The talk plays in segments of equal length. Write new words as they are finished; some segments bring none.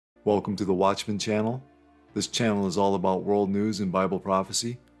Welcome to the Watchman channel. This channel is all about world news and Bible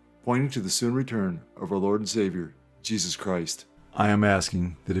prophecy, pointing to the soon return of our Lord and Savior, Jesus Christ. I am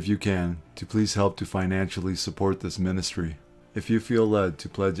asking that if you can, to please help to financially support this ministry. If you feel led to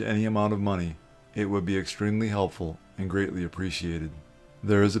pledge any amount of money, it would be extremely helpful and greatly appreciated.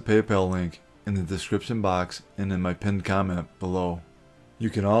 There is a PayPal link in the description box and in my pinned comment below. You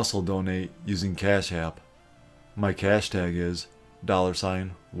can also donate using Cash App. My cash tag is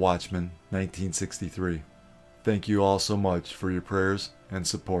 $Watchman1963. Thank you all so much for your prayers and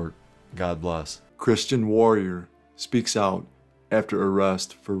support. God bless. Christian warrior speaks out after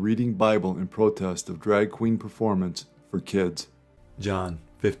arrest for reading Bible in protest of drag queen performance for kids. John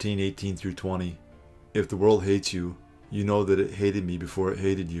 15:18-20. If the world hates you, you know that it hated me before it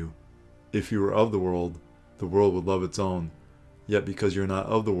hated you. If you were of the world would love its own. Yet because you're not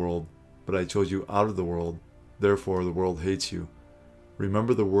of the world, but I chose you out of the world, therefore the world hates you.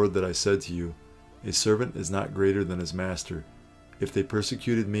 Remember the word that I said to you, a servant is not greater than his master. If they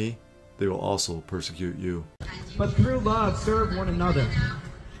persecuted me, they will also persecute you. But through love serve one another.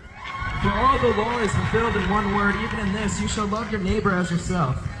 For all the law is fulfilled in one word, even in this, you shall love your neighbor as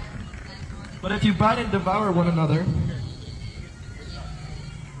yourself. But if you bite and devour one another,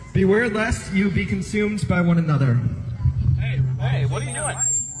 beware lest you be consumed by one another. Hey, what are you doing?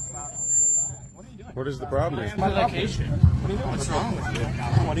 What is the problem? My location. What are you doing? What's wrong with you?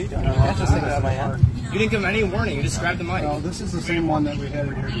 What are you doing? That's just thing out of my hand. You didn't give him any warning. You just grabbed the mic. No, this is the same one that we had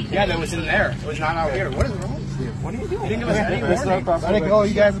in here. Yeah, that was in there. It was not out here. What is wrong with you? What are you doing? You didn't give us any warning. Let it go,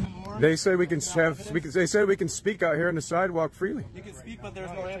 you guys. They say we can they say we can speak out here on the sidewalk freely. You can speak, but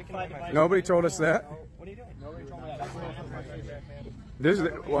there's no amplified device. Nobody told us that. What are you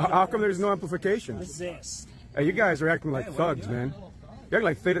doing? Well, how come there's no amplification? This. Hey, you guys are acting like thugs, man. You're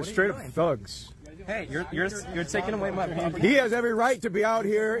acting like straight up thugs. Hey, you're taking away my property. He has every right to be out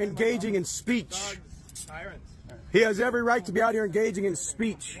here engaging in speech. He has every right to be out here engaging in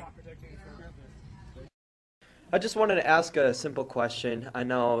speech. I just wanted to ask a simple question. I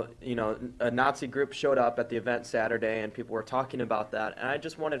know, a Nazi group showed up at the event Saturday and people were talking about that. And I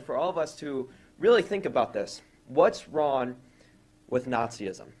just wanted for all of us to really think about this. What's wrong with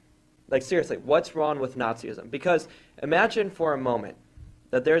Nazism? Like seriously, what's wrong with Nazism? Because imagine for a moment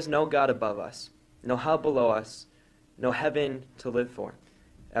that there's no God above us, no hell below us, no heaven to live for,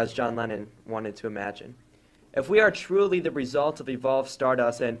 as John Lennon wanted to imagine. If we are truly the result of evolved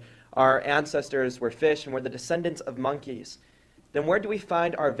stardust and our ancestors were fish and we're the descendants of monkeys, then where do we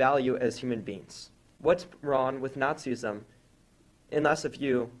find our value as human beings? What's wrong with Nazism unless if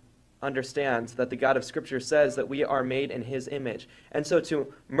you understands that the God of Scripture says that we are made in His image. And so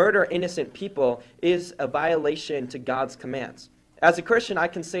to murder innocent people is a violation to God's commands. As a Christian, I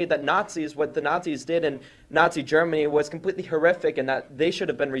can say that what the Nazis did in Nazi Germany was completely horrific and that they should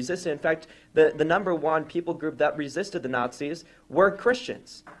have been resisted. In fact, the number one people group that resisted the Nazis were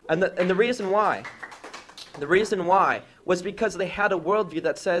Christians. And the reason why was because they had a worldview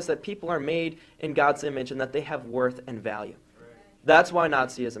that says that people are made in God's image and that they have worth and value. That's why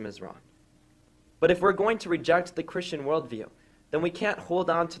Nazism is wrong. But if we're going to reject the Christian worldview, then we can't hold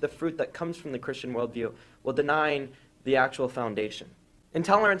on to the fruit that comes from the Christian worldview while denying the actual foundation.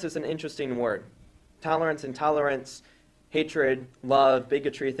 Intolerance is an interesting word. Tolerance, intolerance, hatred, love,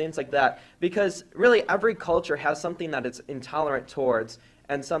 bigotry, things like that. Because really every culture has something that it's intolerant towards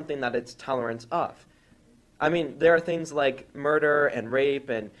and something that it's tolerant of. I mean, there are things like murder and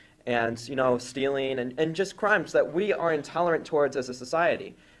rape and stealing and just crimes that we are intolerant towards as a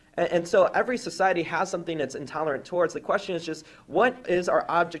society. And so every society has something it's intolerant towards. The question is just, what is our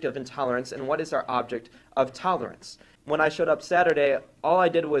object of intolerance and what is our object of tolerance? When I showed up Saturday, all I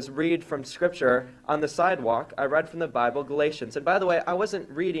did was read from Scripture on the sidewalk. I read from the Bible, Galatians. And by the way, I wasn't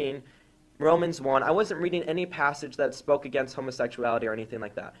reading Romans 1. I wasn't reading any passage that spoke against homosexuality or anything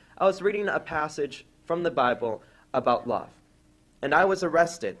like that. I was reading a passage from the Bible about love. And I was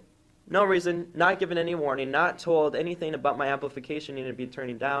arrested. No reason, not given any warning, not told anything about my amplification needing to be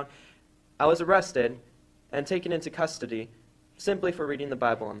turning down. I was arrested and taken into custody simply for reading the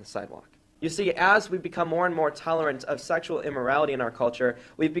Bible on the sidewalk. You see, as we become more and more tolerant of sexual immorality in our culture,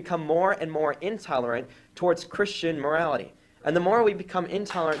 we've become more and more intolerant towards Christian morality. And the more we become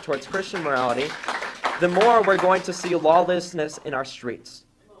intolerant towards Christian morality, the more we're going to see lawlessness in our streets.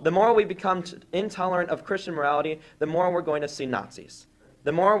 The more we become intolerant of Christian morality, the more we're going to see Nazis.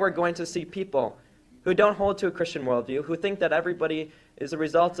 The more we're going to see people who don't hold to a Christian worldview, who think that everybody is a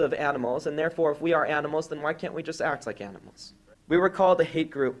result of animals, and therefore if we are animals, then why can't we just act like animals? We were called a hate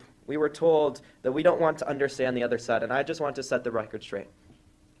group. We were told that we don't want to understand the other side, and I just want to set the record straight.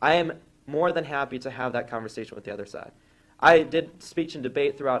 I am more than happy to have that conversation with the other side. I did speech and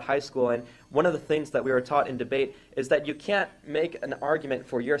debate throughout high school, and one of the things that we were taught in debate is that you can't make an argument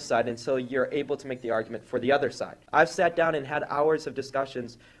for your side until you're able to make the argument for the other side. I've sat down and had hours of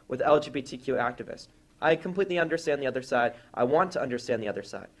discussions with LGBTQ activists. I completely understand the other side. I want to understand the other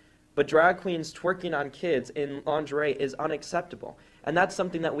side. But drag queens twerking on kids in lingerie is unacceptable. And that's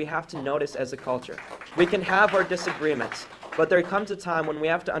something that we have to notice as a culture. We can have our disagreements, but there comes a time when we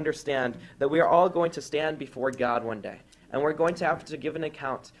have to understand that we are all going to stand before God one day. And we're going to have to give an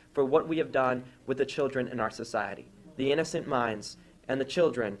account for what we have done with the children in our society, the innocent minds and the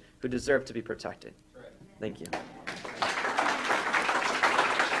children who deserve to be protected. Thank you.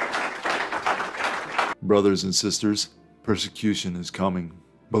 Brothers and sisters, persecution is coming.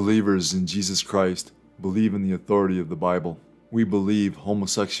 Believers in Jesus Christ believe in the authority of the Bible. We believe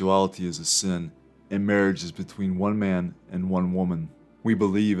homosexuality is a sin and marriage is between one man and one woman. We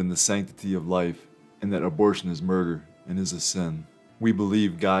believe in the sanctity of life and that abortion is murder and is a sin. We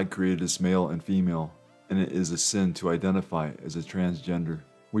believe God created us male and female, and it is a sin to identify as a transgender.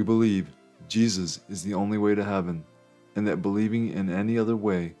 We believe Jesus is the only way to heaven, and that believing in any other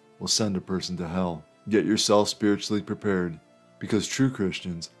way will send a person to hell. Get yourself spiritually prepared, because true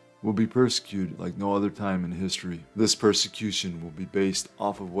Christians will be persecuted like no other time in history. This persecution will be based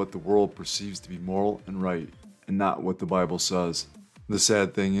off of what the world perceives to be moral and right, and not what the Bible says. The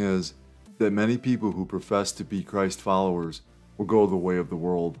sad thing is that many people who profess to be Christ followers will go the way of the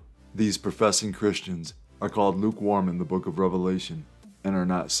world. These professing Christians are called lukewarm in the book of Revelation and are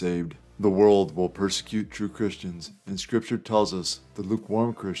not saved. The world will persecute true Christians, and Scripture tells us the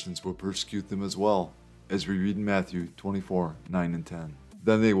lukewarm Christians will persecute them as well, as we read in Matthew 24:9 and 10.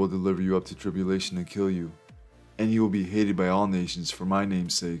 Then they will deliver you up to tribulation and kill you, and you will be hated by all nations for my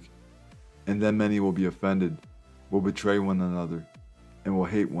name's sake. And then many will be offended, will betray one another, and will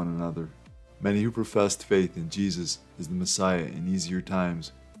hate one another. Many who professed faith in Jesus as the Messiah in easier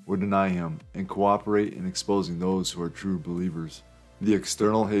times will deny him and cooperate in exposing those who are true believers. The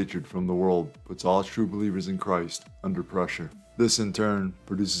external hatred from the world puts all true believers in Christ under pressure. This in turn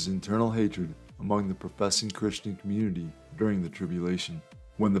produces internal hatred among the professing Christian community during the tribulation.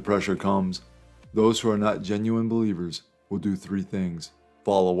 When the pressure comes, those who are not genuine believers will do three things: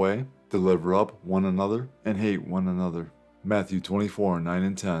 fall away, deliver up one another, and hate one another. Matthew 24:9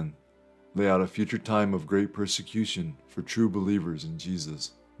 and 10 lay out a future time of great persecution for true believers in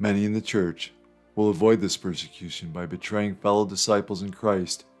Jesus. Many in the church will avoid this persecution by betraying fellow disciples in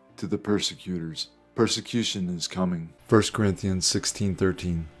Christ to the persecutors. Persecution is coming. 1 Corinthians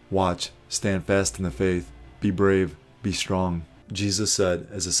 16:13. Watch, stand fast in the faith, be brave, be strong. Jesus said,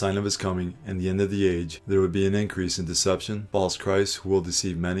 as a sign of his coming and the end of the age, there would be an increase in deception, false Christs who will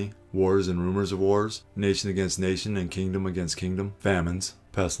deceive many, wars and rumors of wars, nation against nation and kingdom against kingdom, famines,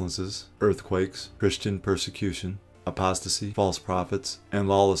 pestilences, earthquakes, Christian persecution, apostasy, false prophets, and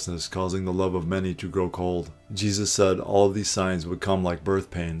lawlessness, causing the love of many to grow cold. Jesus said all of these signs would come like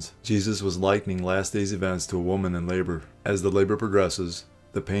birth pains. Jesus was likening last days events to a woman in labor. As the labor progresses,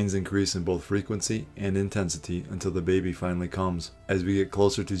 the pains increase in both frequency and intensity until the baby finally comes. As we get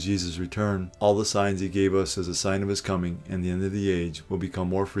closer to Jesus' return, all the signs he gave us as a sign of his coming and the end of the age will become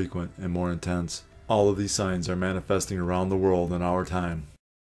more frequent and more intense. All of these signs are manifesting around the world in our time.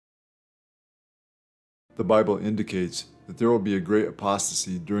 The Bible indicates that there will be a great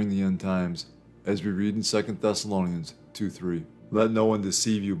apostasy during the end times, as we read in 2 Thessalonians 2:3. Let no one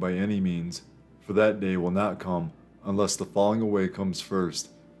deceive you by any means, for that day will not come unless the falling away comes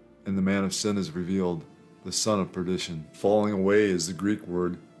first, and the man of sin is revealed, the son of perdition. Falling away is the Greek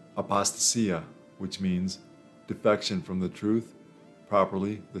word apostasia, which means defection from the truth,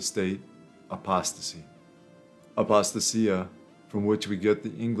 properly the state apostasy. Apostasia, from which we get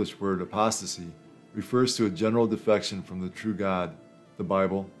the English word apostasy, refers to a general defection from the true God, the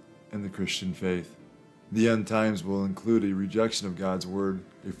Bible, and the Christian faith. The end times will include a rejection of God's word,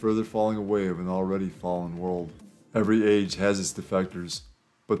 a further falling away of an already fallen world. Every age has its defectors,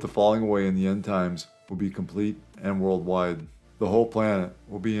 but the falling away in the end times will be complete and worldwide. The whole planet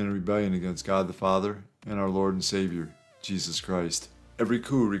will be in rebellion against God the Father and our Lord and Savior, Jesus Christ. Every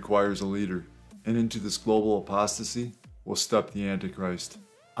coup requires a leader, and into this global apostasy will step the Antichrist.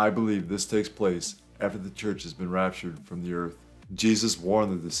 I believe this takes place after the church has been raptured from the earth. Jesus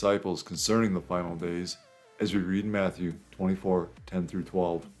warned the disciples concerning the final days, as we read in Matthew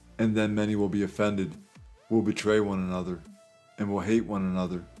 24:10-12. And then many will be offended, will betray one another, and will hate one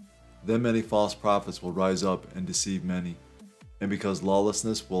another. Then many false prophets will rise up and deceive many. And because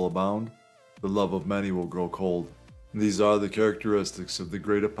lawlessness will abound, the love of many will grow cold. These are the characteristics of the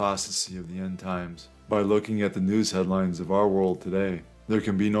great apostasy of the end times. By looking at the news headlines of our world today, there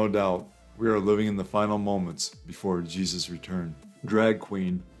can be no doubt We are living in the final moments before Jesus' return. Drag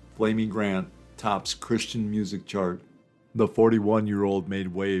queen Flamy Grant tops Christian music chart. The 41-year-old made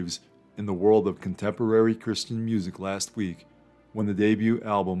waves in the world of contemporary Christian music last week when the debut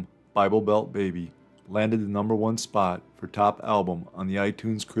album, Bible Belt Baby, landed the #1 spot for top album on the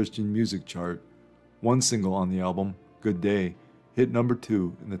iTunes Christian music chart. One single on the album, Good Day, hit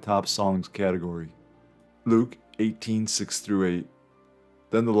 #2 in the top songs category. Luke 18:6-8.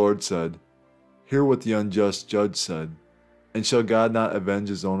 Then the Lord said, "Hear what the unjust judge said. And shall God not avenge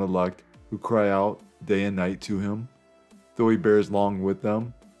his own elect, who cry out day and night to him, though he bears long with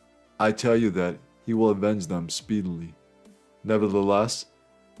them? I tell you that he will avenge them speedily. Nevertheless,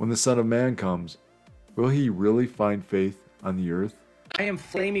 when the Son of Man comes, will he really find faith on the earth?" I am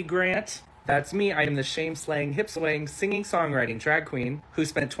Flamy Grant. That's me. I am the shame-slaying, hip-swaying, singing, songwriting drag queen who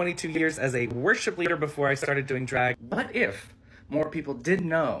spent 22 years as a worship leader before I started doing drag. What if more people did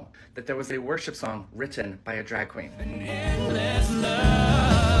know that there was a worship song written by a drag queen?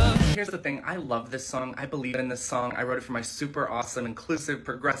 Here's the thing, I love this song, I believe in this song, I wrote it for my super awesome, inclusive,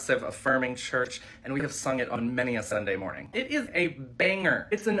 progressive, affirming church, and we have sung it on many a Sunday morning. It is a banger.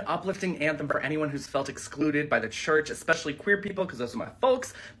 It's an uplifting anthem for anyone who's felt excluded by the church, especially queer people, because those are my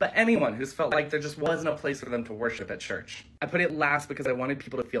folks, but anyone who's felt like there just wasn't a place for them to worship at church. I put it last because I wanted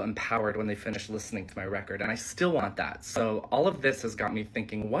people to feel empowered when they finished listening to my record, and I still want that. So all of this has got me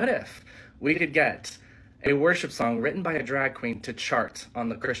thinking, what if we could get a worship song written by a drag queen to chart on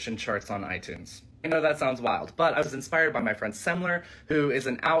the Christian charts on iTunes? I know that sounds wild, but I was inspired by my friend Semler, who is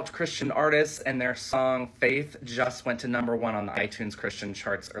an out Christian artist, and their song Faith just went to #1 on the iTunes Christian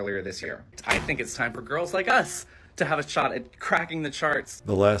charts earlier this year. I think it's time for girls like us to have a shot at cracking the charts.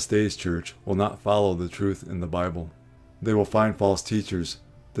 The Last Days Church will not follow the truth in the Bible. They will find false teachers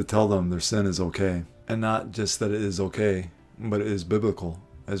to tell them their sin is okay, and not just that it is okay, but it is biblical,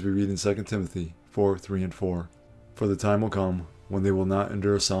 as we read in 2 Timothy 4:3-4. For the time will come when they will not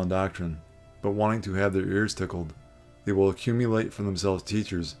endure sound doctrine, but wanting to have their ears tickled, they will accumulate for themselves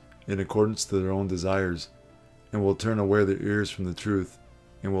teachers in accordance to their own desires, and will turn away their ears from the truth,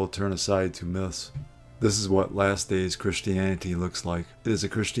 and will turn aside to myths. This is what last days Christianity looks like. It is a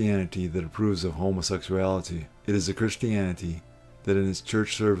Christianity that approves of homosexuality. It is a Christianity that in its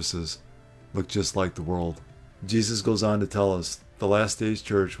church services look just like the world. Jesus goes on to tell us the last days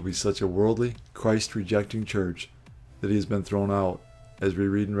church will be such a worldly, Christ-rejecting church that he has been thrown out, as we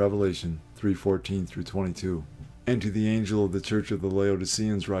read in Revelation 3:14-22. And to the angel of the church of the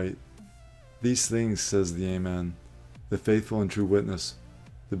Laodiceans write, "These things says the Amen, the faithful and true witness,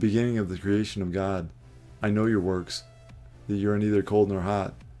 the beginning of the creation of God. I know your works, that you are neither cold nor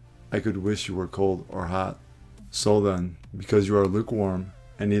hot. I could wish you were cold or hot. So then, because you are lukewarm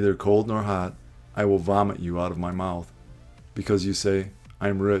and neither cold nor hot, I will vomit you out of my mouth. Because you say, I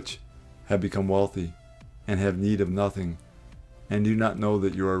am rich, have become wealthy, and have need of nothing, and do not know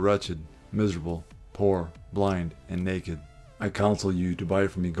that you are wretched, miserable, poor, blind, and naked. I counsel you to buy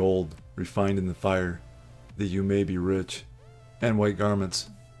from me gold, refined in the fire, that you may be rich, and white garments,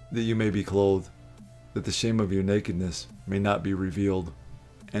 that you may be clothed, that the shame of your nakedness may not be revealed,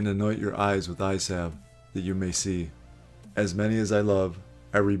 and anoint your eyes with eye salve, that you may see. As many as I love,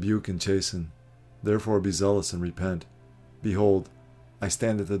 I rebuke and chasten. Therefore be zealous and repent. Behold, I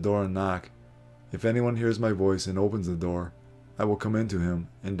stand at the door and knock. If anyone hears my voice and opens the door, I will come into him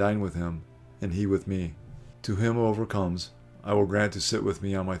and dine with him, and he with me. To him who overcomes, I will grant to sit with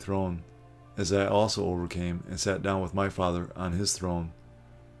me on my throne, as I also overcame and sat down with my Father on his throne.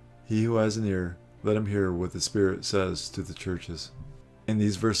 He who has an ear, let him hear what the Spirit says to the churches." In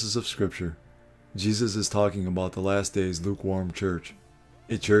these verses of Scripture, Jesus is talking about the last days lukewarm church,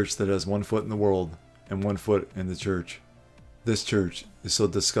 a church that has one foot in the world and one foot in the church. This church is so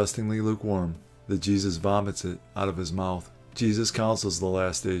disgustingly lukewarm that Jesus vomits it out of his mouth. Jesus counsels the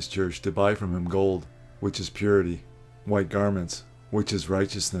last days church to buy from him gold, which is purity, white garments, which is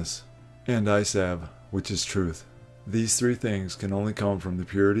righteousness, and eye salve, which is truth. These three things can only come from the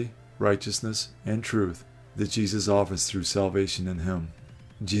purity, righteousness, and truth that Jesus offers through salvation in him.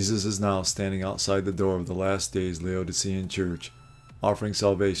 Jesus is now standing outside the door of the last days Laodicean church, offering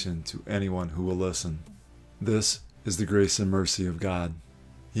salvation to anyone who will listen. This is the grace and mercy of God.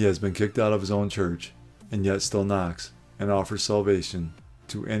 He has been kicked out of his own church, and yet still knocks and offers salvation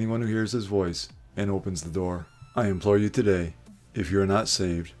to anyone who hears his voice and opens the door. I implore you today, if you are not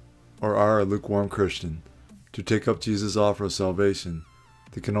saved or are a lukewarm Christian, to take up Jesus' offer of salvation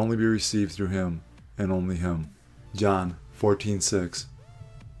that can only be received through him and only him. John 14:6.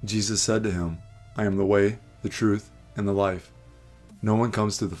 Jesus said to him, I am the way, the truth, and the life. No one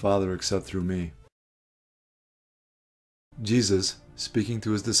comes to the Father except through me. Jesus speaking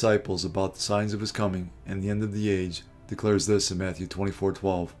to his disciples about the signs of his coming and the end of the age, declares this in Matthew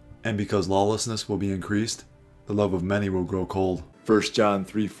 24:12. And because lawlessness will be increased, the love of many will grow cold. 1 John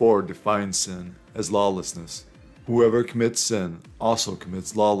 3:4 defines sin as lawlessness. Whoever commits sin also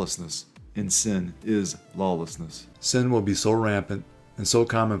commits lawlessness, and sin is lawlessness. Sin will be so rampant and so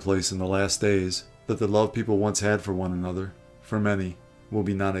commonplace in the last days that the love people once had for one another, for many, will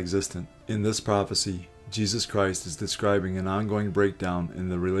be non-existent. In this prophecy, Jesus Christ is describing an ongoing breakdown in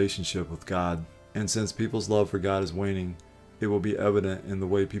the relationship with God. And since people's love for God is waning, it will be evident in the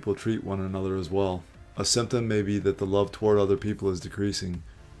way people treat one another as well. A symptom may be that the love toward other people is decreasing,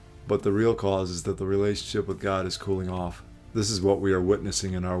 but the real cause is that the relationship with God is cooling off. This is what we are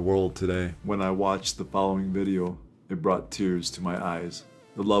witnessing in our world today. When I watched the following video, it brought tears to my eyes.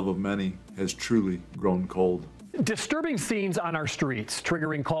 The love of many has truly grown cold. Disturbing scenes on our streets,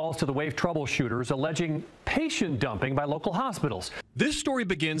 triggering calls to the WAVE troubleshooters alleging patient dumping by local hospitals. This story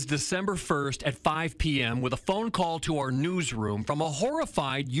begins December 1st at 5 p.m. with a phone call to our newsroom from a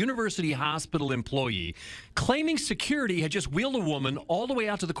horrified University Hospital employee claiming security had just wheeled a woman all the way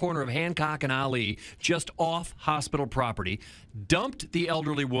out to the corner of Hancock and Ali, just off hospital property, dumped the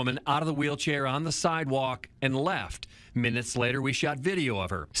elderly woman out of the wheelchair on the sidewalk, and left. Minutes later, we shot video of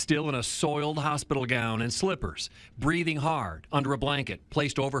her, still in a soiled hospital gown and slippers, breathing hard under a blanket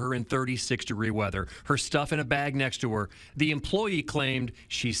placed over her in 36-degree weather, her stuff in a bag next to her. The employee claimed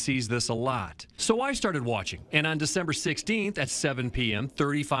she sees this a lot. So I started watching, and on December 16th at 7 p.m.,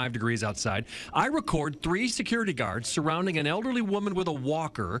 35 degrees outside, I record 3 security guards surrounding an elderly woman with a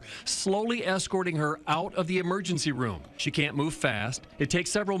walker, slowly escorting her out of the emergency room. She can't move fast. It takes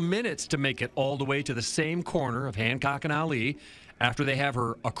several minutes to make it all the way to the same corner of Hancock and Ali. After they have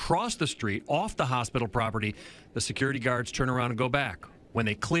her across the street off the hospital property, the security guards turn around and go back. When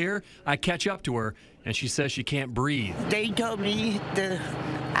they clear, I catch up to her, and she says she can't breathe. They told me that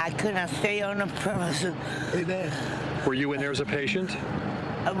I couldn't stay on the premises. Were you in there as a patient?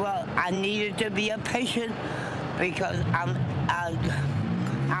 Well, I needed to be a patient because I'm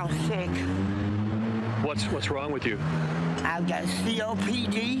sick. What's wrong with you? I've got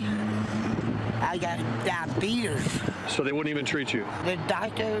COPD. I got diabetes. So they wouldn't even treat you? The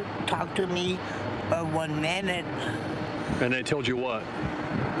doctor talked to me for 1 minute. And they told you what?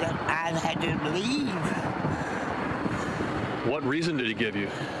 That I had to leave. What reason did he give you?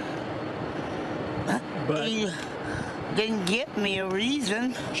 He didn't give me a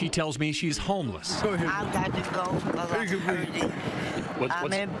reason. She tells me she's homeless. I've got to go because I'm hurting.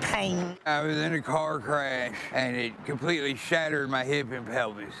 I'm in pain. I was in a car crash, and it completely shattered my hip and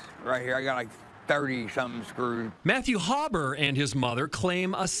pelvis. Right here, I got like 30-something screwed. Matthew Hauber and his mother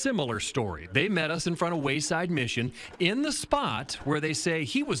claim a similar story. They met us in front of Wayside Mission in the spot where they say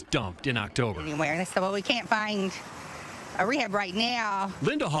he was dumped in October. Anywhere. They said, well, we can't find a rehab right now.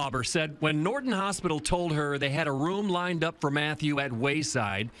 Linda Hauber said when Norton Hospital told her they had a room lined up for Matthew at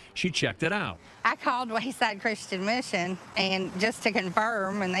Wayside, she checked it out. I called Wayside Christian Mission and just to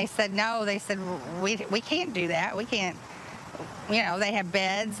confirm, and they said no. They said we can't do that. We can't. You know, they have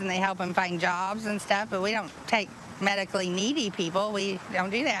beds and they help them find jobs and stuff, but we don't take medically needy people. We don't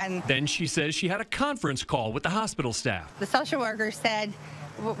do that. And then she says she had a conference call with the hospital staff. The social worker said,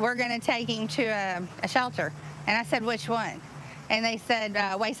 we're going to take him to a shelter. And I said, which one? And they said,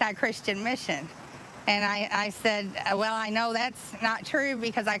 Wayside Christian Mission. And I said, well, I know that's not true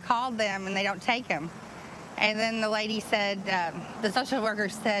because I called them and they don't take him. And then the lady said, the social worker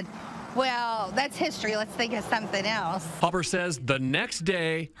said, well, that's history. Let's think of something else. Hauber says the next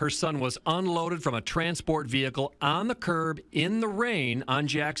day, her son was unloaded from a transport vehicle on the curb in the rain on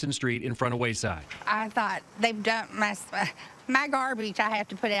Jackson Street in front of Wayside. I thought they've dumped my garbage. I have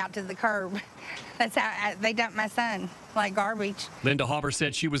to put out to the curb. That's how they dumped my son, like garbage. Linda Hauber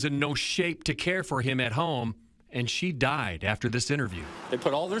said she was in no shape to care for him at home, and she died after this interview. They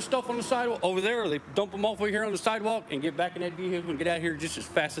put all their stuff on the sidewalk over there, or they dump them off over here on the sidewalk and get back in that vehicle and get out here just as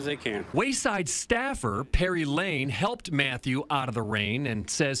fast as they can. Wayside staffer Perry Lane helped Matthew out of the rain and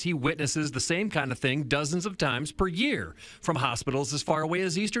says he witnesses the same kind of thing dozens of times per year from hospitals as far away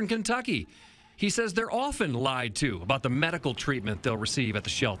as Eastern Kentucky. He says they're often lied to about the medical treatment they'll receive at the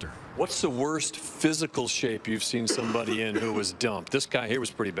shelter. What's the worst physical shape you've seen somebody in who was dumped? This guy here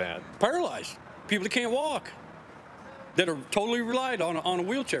was pretty bad. Paralyzed. People that can't walk, that are totally relied on a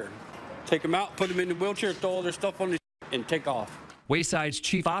wheelchair. Take them out, put them in the wheelchair, throw all their stuff on the and take off. Wayside's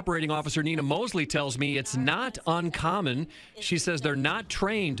Chief Operating Officer Nina Mosley tells me it's not uncommon. She says they're not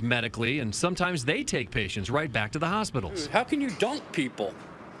trained medically, and sometimes they take patients right back to the hospitals. How can you dump people?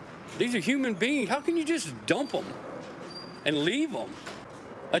 These are human beings. How can you just dump them and leave them?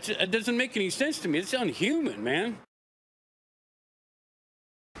 That doesn't make any sense to me. It's unhuman, man.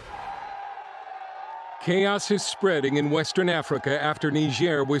 Chaos is spreading in Western Africa after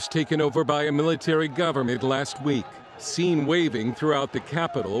Niger was taken over by a military government last week. Seen waving throughout the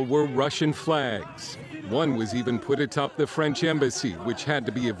capital were Russian flags. One was even put atop the French embassy, which had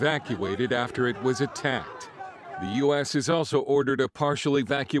to be evacuated after it was attacked. The U.S. has also ordered a partial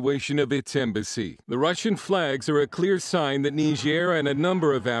evacuation of its embassy. The Russian flags are a clear sign that Niger and a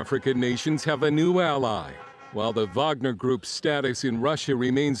number of African nations have a new ally. While the Wagner Group's status in Russia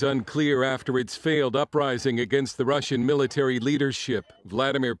remains unclear after its failed uprising against the Russian military leadership,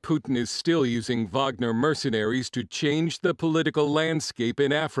 Vladimir Putin is still using Wagner mercenaries to change the political landscape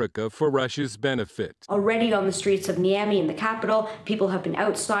in Africa for Russia's benefit. Already on the streets of Niamey in the capital, people have been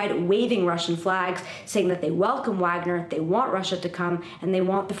outside waving Russian flags, saying that they welcome Wagner, they want Russia to come, and they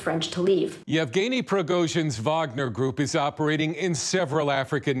want the French to leave. Yevgeny Prigozhin's Wagner Group is operating in several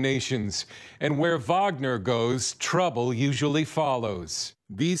African nations, and where Wagner goes, trouble usually follows.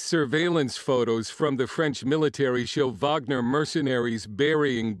 These surveillance photos from the French military show Wagner mercenaries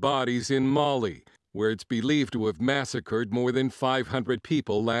burying bodies in Mali, where it's believed to have massacred more than 500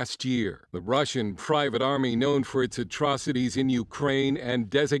 people last year. The Russian private army, known for its atrocities in Ukraine and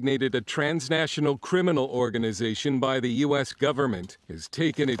designated a transnational criminal organization by the U.S. government, has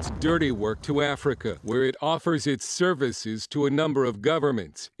taken its dirty work to Africa, where it offers its services to a number of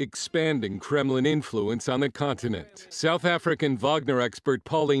governments, expanding Kremlin influence on the continent. South African Wagner expert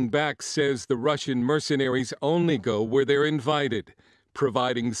Pauline Bax says the Russian mercenaries only go where they're invited,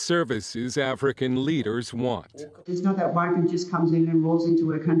 providing services African leaders want. It's not that Wagner just comes in and rolls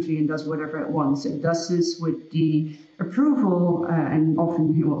into a country and does whatever it wants. It does this with the approval and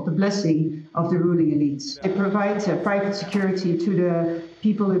often the blessing of the ruling elites. It provides private security to the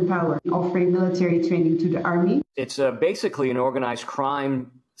people in power, offering military training to the army. It's basically an organized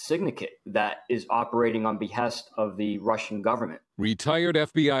crime syndicate that is operating on behest of the Russian government. Retired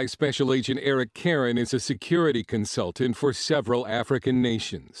FBI Special Agent Eric Karen is a security consultant for several African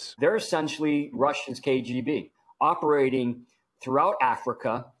nations. They're essentially Russia's KGB, operating throughout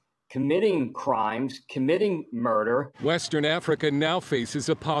Africa, committing crimes, committing murder. Western Africa now faces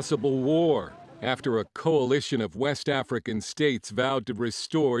a possible war after a coalition of West African states vowed to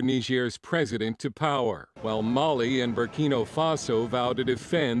restore Niger's president to power, while Mali and Burkina Faso vowed to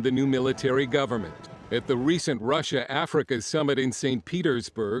defend the new military government. At the recent Russia-Africa summit in St.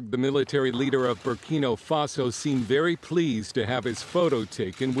 Petersburg, the military leader of Burkina Faso seemed very pleased to have his photo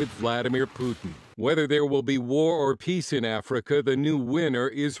taken with Vladimir Putin. Whether there will be war or peace in Africa, the new winner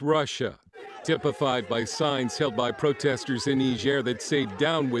is Russia, typified by signs held by protesters in Niger that say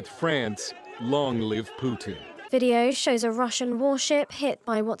 "Down with France, long live Putin." Video shows a Russian warship hit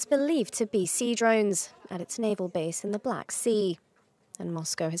by what's believed to be sea drones at its naval base in the Black Sea. And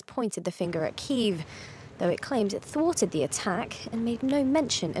Moscow has pointed the finger at Kyiv, though it claims it thwarted the attack and made no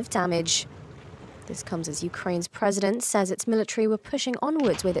mention of damage. This comes as Ukraine's president says its military were pushing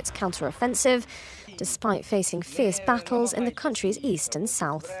onwards with its counter-offensive, despite facing fierce battles in the country's east and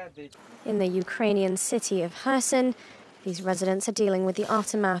south. In the Ukrainian city of Kherson, these residents are dealing with the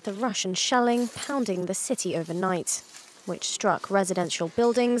aftermath of Russian shelling pounding the city overnight, which struck residential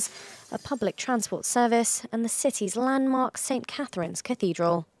buildings, a public transport service, and the city's landmark St. Catherine's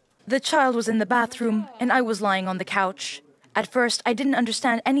Cathedral. The child was in the bathroom, and I was lying on the couch. At first, I didn't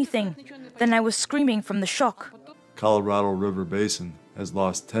understand anything. Then I was screaming from the shock. Colorado River Basin has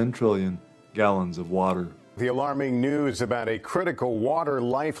lost 10 trillion gallons of water. The alarming news about a critical water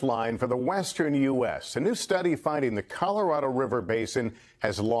lifeline for the western U.S. A new study finding the Colorado River Basin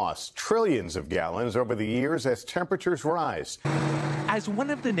has lost trillions of gallons over the years as temperatures rise. As one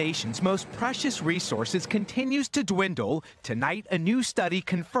of the nation's most precious resources continues to dwindle, tonight a new study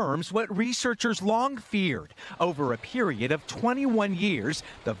confirms what researchers long feared. Over a period of 21 years,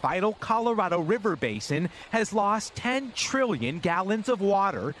 the vital Colorado River Basin has lost 10 trillion gallons of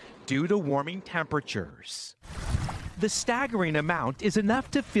water due to warming temperatures. The staggering amount is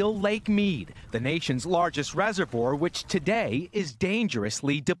enough to fill Lake Mead, the nation's largest reservoir, which today is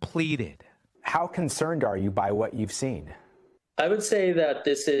dangerously depleted. How concerned are you by what you've seen? I would say that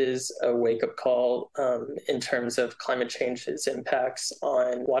this is a wake-up call in terms of climate change's impacts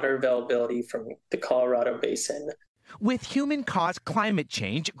on water availability from the Colorado Basin. With human-caused climate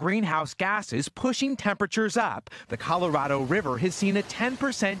change, greenhouse gases pushing temperatures up, the Colorado River has seen a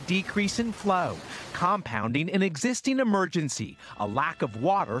 10% decrease in flow, compounding an existing emergency, a lack of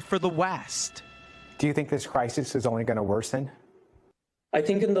water for the West. Do you think this crisis is only going to worsen? I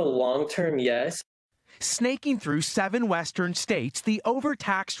think in the long term, yes. Snaking through 7 western states, the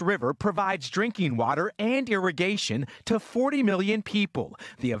overtaxed river provides drinking water and irrigation to 40 million people.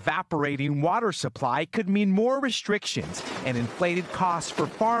 The evaporating water supply could mean more restrictions and inflated costs for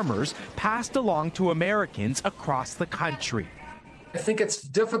farmers passed along to Americans across the country. I think it's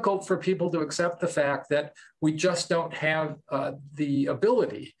difficult for people to accept the fact that we just don't have the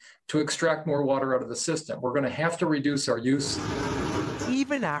ability to extract more water out of the system. We're going to have to reduce our use.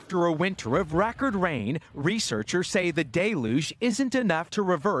 Even after a winter of record rain, researchers say the deluge isn't enough to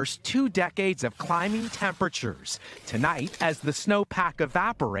reverse 2 decades of climbing temperatures. Tonight, as the snowpack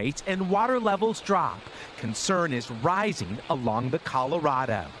evaporates and water levels drop, concern is rising along the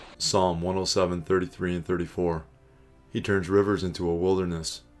Colorado. Psalm 107, 33 and 34. He turns rivers into a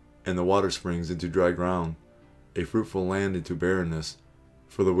wilderness, and the water springs into dry ground, a fruitful land into barrenness,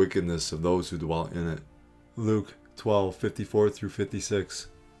 for the wickedness of those who dwell in it. Luke 12, 54 through 56.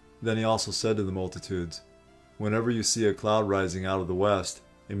 Then he also said to the multitudes, whenever you see a cloud rising out of the west,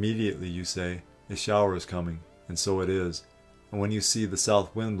 immediately you say, a shower is coming, and so it is. And when you see the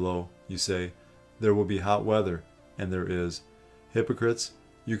south wind blow, you say, there will be hot weather, and there is. Hypocrites,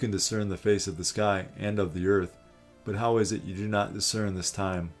 you can discern the face of the sky and of the earth, but how is it you do not discern this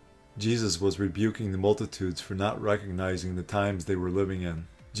time? Jesus was rebuking the multitudes for not recognizing the times they were living in.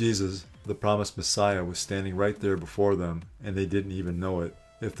 Jesus, the promised Messiah, was standing right there before them, and they didn't even know it.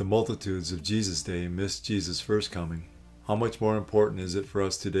 If the multitudes of Jesus' day missed Jesus' first coming, how much more important is it for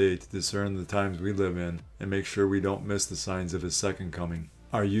us today to discern the times we live in and make sure we don't miss the signs of his second coming?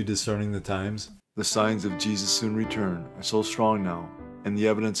 Are you discerning the times? The signs of Jesus' soon return are so strong now, and the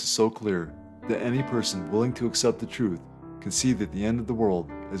evidence is so clear, that any person willing to accept the truth can see that the end of the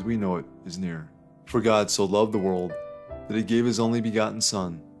world as we know it is near. For God so loved the world that he gave his only begotten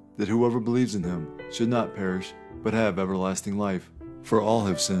Son, that whoever believes in him should not perish, but have everlasting life. For all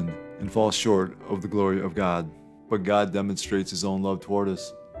have sinned and fall short of the glory of God. But God demonstrates his own love toward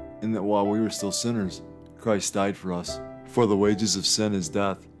us, in that while we were still sinners, Christ died for us. For the wages of sin is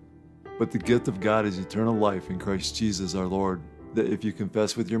death, but the gift of God is eternal life in Christ Jesus our Lord. That if you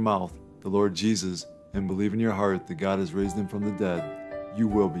confess with your mouth the Lord Jesus, and believe in your heart that God has raised him from the dead, you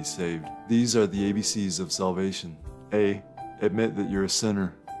will be saved. These are the ABCs of salvation. A. Admit that you're a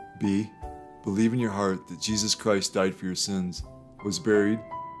sinner. B. Believe in your heart that Jesus Christ died for your sins, was buried,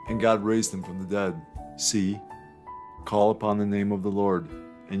 and God raised him from the dead. C. Call upon the name of the Lord,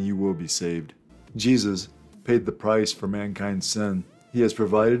 and you will be saved. Jesus paid the price for mankind's sin. He has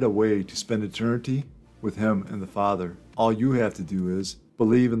provided a way to spend eternity with him and the Father. All you have to do is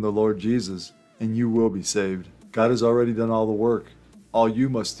believe in the Lord Jesus, and you will be saved. God has already done all the work. All you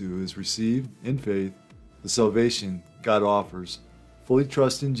must do is receive, in faith, the salvation God offers. Fully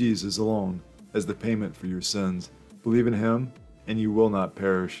trust in Jesus alone as the payment for your sins. Believe in him, and you will not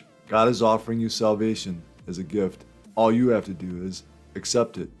perish. God is offering you salvation as a gift. All you have to do is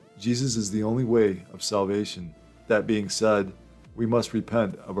accept it. Jesus is the only way of salvation. That being said, we must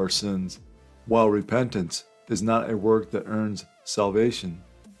repent of our sins. While repentance is not a work that earns salvation,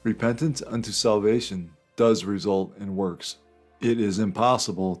 repentance unto salvation does result in works. It is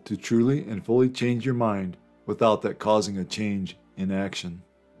impossible to truly and fully change your mind without that causing a change in action.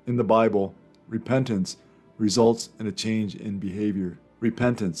 In the Bible, repentance results in a change in behavior.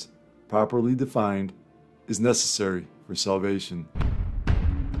 Repentance, properly defined, is necessary for salvation.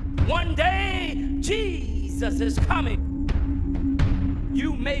 One day, Jesus is coming.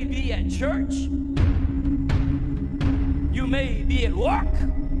 You may be at church. You may be at work.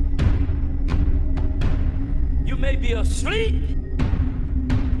 You may be asleep.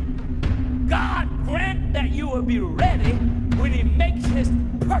 God grant that you will be ready when he makes his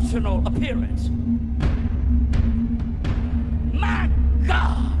personal appearance. My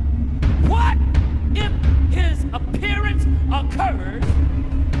God, what if his appearance occurs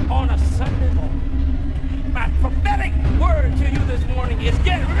on a Sunday morning? My prophetic word to you this morning is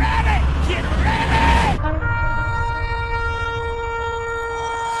get ready! Get ready!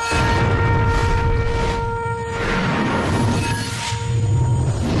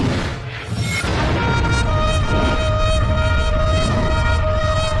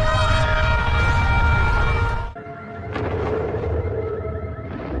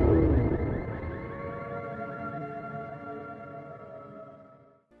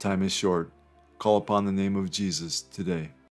 Time is short. Call upon the name of Jesus today.